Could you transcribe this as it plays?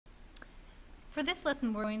For this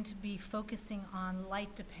lesson, we're going to be focusing on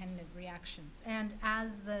light-dependent reactions. And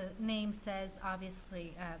as the name says,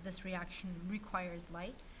 obviously, this reaction requires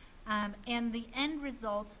light. And the end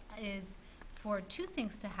result is for two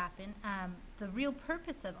things to happen. The real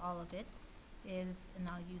purpose of all of it is, and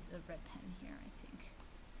I'll use a red pen here, I think.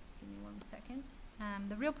 Give me 1 second.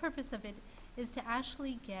 The real purpose of it is to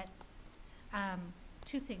actually get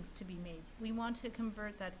two things to be made. We want to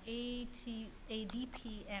convert that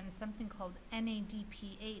ADP and something called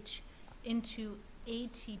NADPH into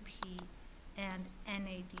ATP and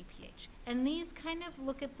NADPH. And these kind of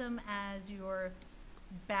look at them as your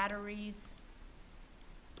batteries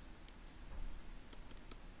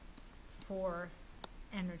for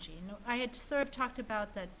energy. And I had sort of talked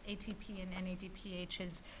about that ATP and NADPH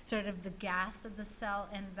is sort of the gas of the cell,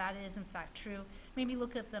 and that is in fact true. Maybe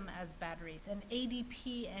look at them as batteries. And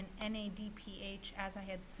ADP and NADPH, as I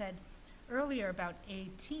had said earlier about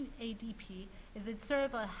ADP, is it's sort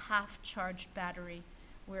of a half-charged battery,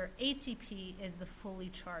 where ATP is the fully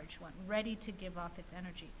charged one, ready to give off its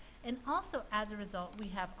energy. And also, as a result, we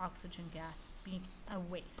have oxygen gas being a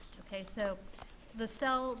waste. Okay, so the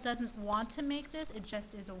cell doesn't want to make this, it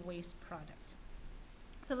just is a waste product.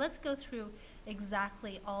 So let's go through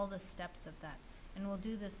exactly all the steps of that. And we'll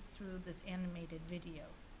do this through this animated video.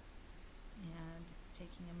 And it's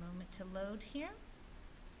taking a moment to load here.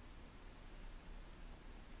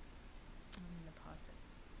 I'm going to pause it.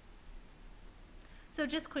 So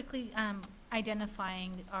just quickly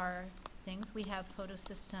identifying our things. We have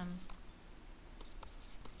photosystem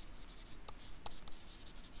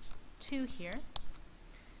 2 here.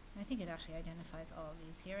 I think it actually identifies all of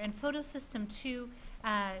these here. And photosystem 2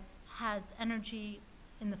 has energy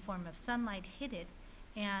in the form of sunlight hit it,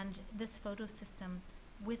 and this photosystem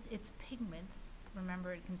with its pigments,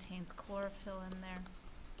 remember it contains chlorophyll in there,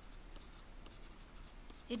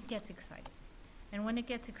 it gets excited. And when it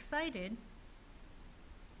gets excited,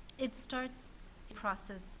 it starts a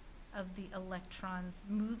process of the electrons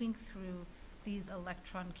moving through these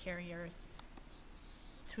electron carriers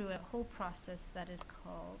through a whole process that is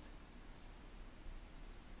called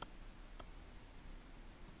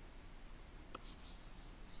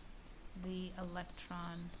the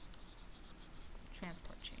electron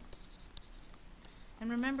transport chain.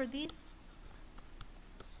 And remember, these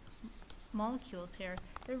molecules here,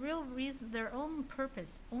 their only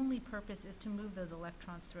purpose is to move those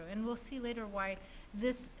electrons through. And we'll see later why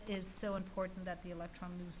this is so important that the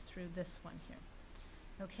electron moves through this one here.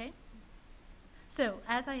 Okay? So,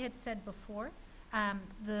 as I had said before,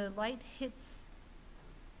 the light hits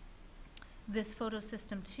this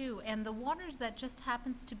photosystem 2, and the water that just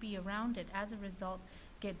happens to be around it, as a result,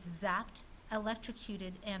 gets zapped,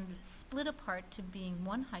 electrocuted, and split apart to being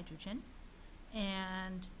one hydrogen,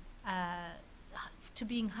 and to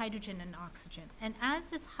being hydrogen and oxygen. And as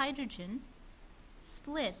this hydrogen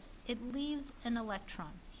splits, it leaves an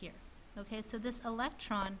electron here. Okay, so this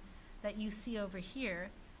electron that you see over here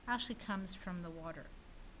actually comes from the water.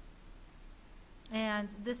 And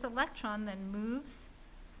this electron then moves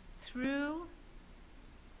through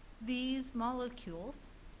these molecules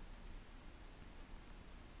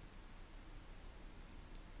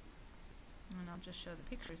and I'll just show the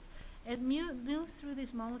pictures. It moves through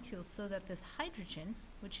these molecules so that this hydrogen,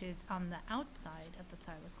 which is on the outside of the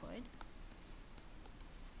thylakoid,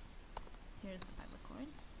 here's the thylakoid,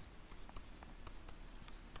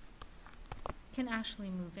 can actually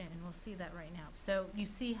move in, and we'll see that right now. So you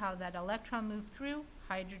see how that electron moved through,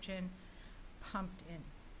 hydrogen pumped in.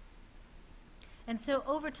 And so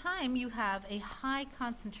over time you have a high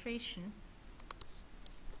concentration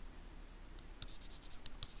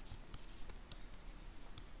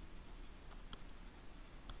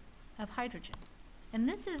of hydrogen. And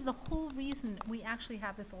this is the whole reason we actually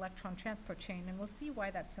have this electron transport chain, and we'll see why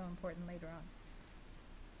that's so important later on.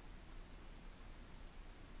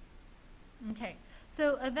 Okay,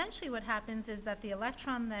 so eventually what happens is that the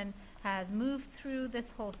electron then has moved through this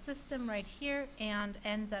whole system right here and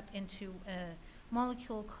ends up into a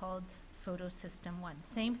molecule called photosystem 1.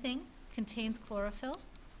 Same thing, contains chlorophyll,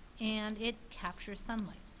 and it captures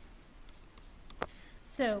sunlight.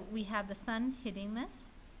 So we have the sun hitting this.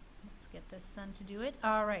 Let's get this sun to do it.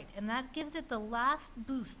 All right, and that gives it the last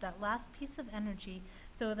boost, that last piece of energy,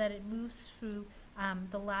 so that it moves through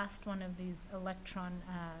the last one of these electron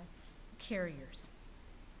carriers.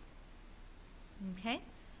 Okay?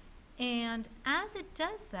 And as it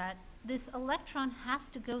does that, this electron has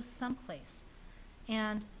to go someplace.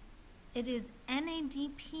 And it is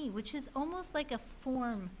NADP, which is almost like a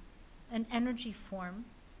form, an energy form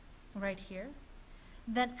right here,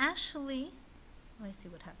 that actually, let me see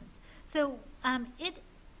what happens. So it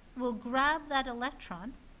will grab that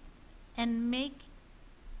electron and make,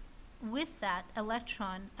 with that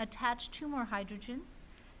electron, attach two more hydrogens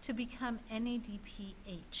to become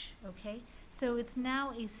NADPH, okay? So it's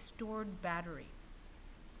now a stored battery.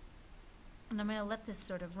 And I'm going to let this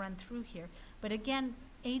sort of run through here. But again,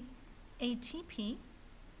 ATP, let's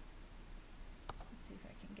see if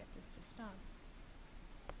I can get this to stop.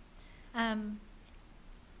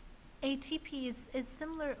 ATP is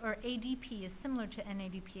similar, or ADP is similar to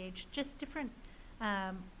NADPH, just different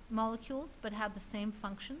molecules, but have the same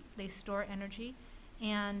function. They store energy,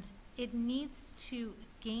 and it needs to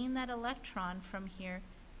gain that electron from here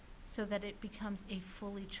so that it becomes a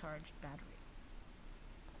fully charged battery.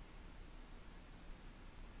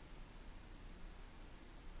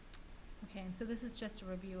 Okay, and so this is just a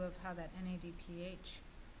review of how that NADPH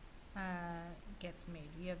gets made.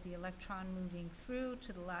 You have the electron moving through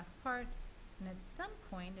to the last part, and at some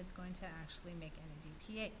point it's going to actually make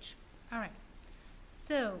NADPH. All right,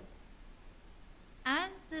 so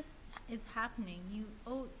as this is happening,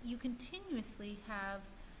 you continuously have,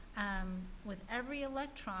 with every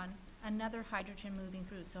electron, another hydrogen moving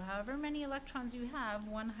through. So however many electrons you have,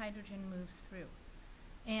 one hydrogen moves through.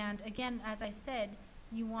 And again, as I said,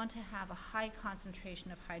 you want to have a high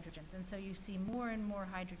concentration of hydrogens, and so you see more and more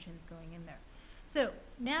hydrogens going in there. So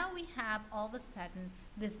now we have all of a sudden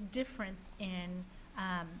this difference in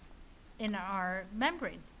our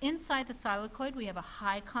membranes. Inside the thylakoid, we have a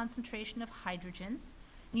high concentration of hydrogens.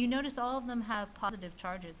 You notice all of them have positive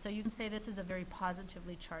charges, so you can say this is a very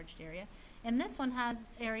positively charged area. And this one has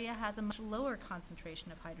a much lower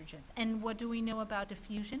concentration of hydrogens. And what do we know about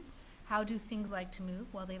diffusion? How do things like to move?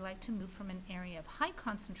 Well, they like to move from an area of high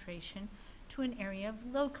concentration to an area of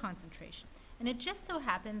low concentration. And it just so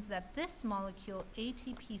happens that this molecule,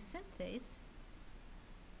 ATP synthase,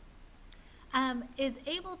 is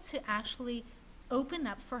able to actually open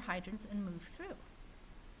up for hydrogens and move through.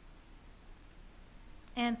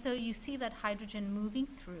 And so you see that hydrogen moving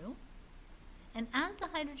through, and as the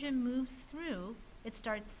hydrogen moves through, it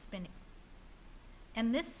starts spinning.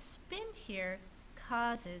 And this spin here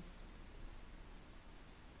causes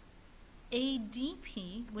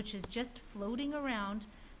ADP, which is just floating around,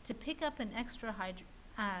 to pick up an extra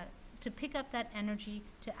to pick up that energy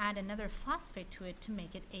to add another phosphate to it to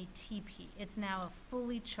make it ATP. It's now a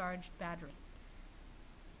fully charged battery.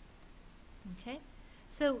 Okay?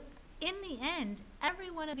 So in the end, every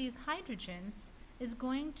one of these hydrogens is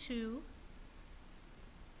going to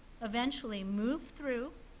eventually move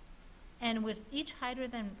through, and with each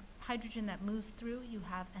hydrogen that moves through, you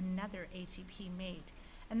have another ATP made.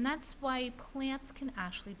 And that's why plants can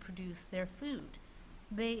actually produce their food.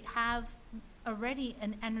 They have already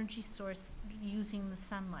an energy source using the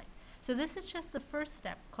sunlight. So this is just the first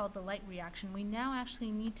step, called the light reaction. We now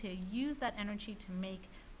actually need to use that energy to make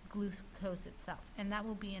glucose itself, and that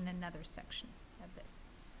will be in another section.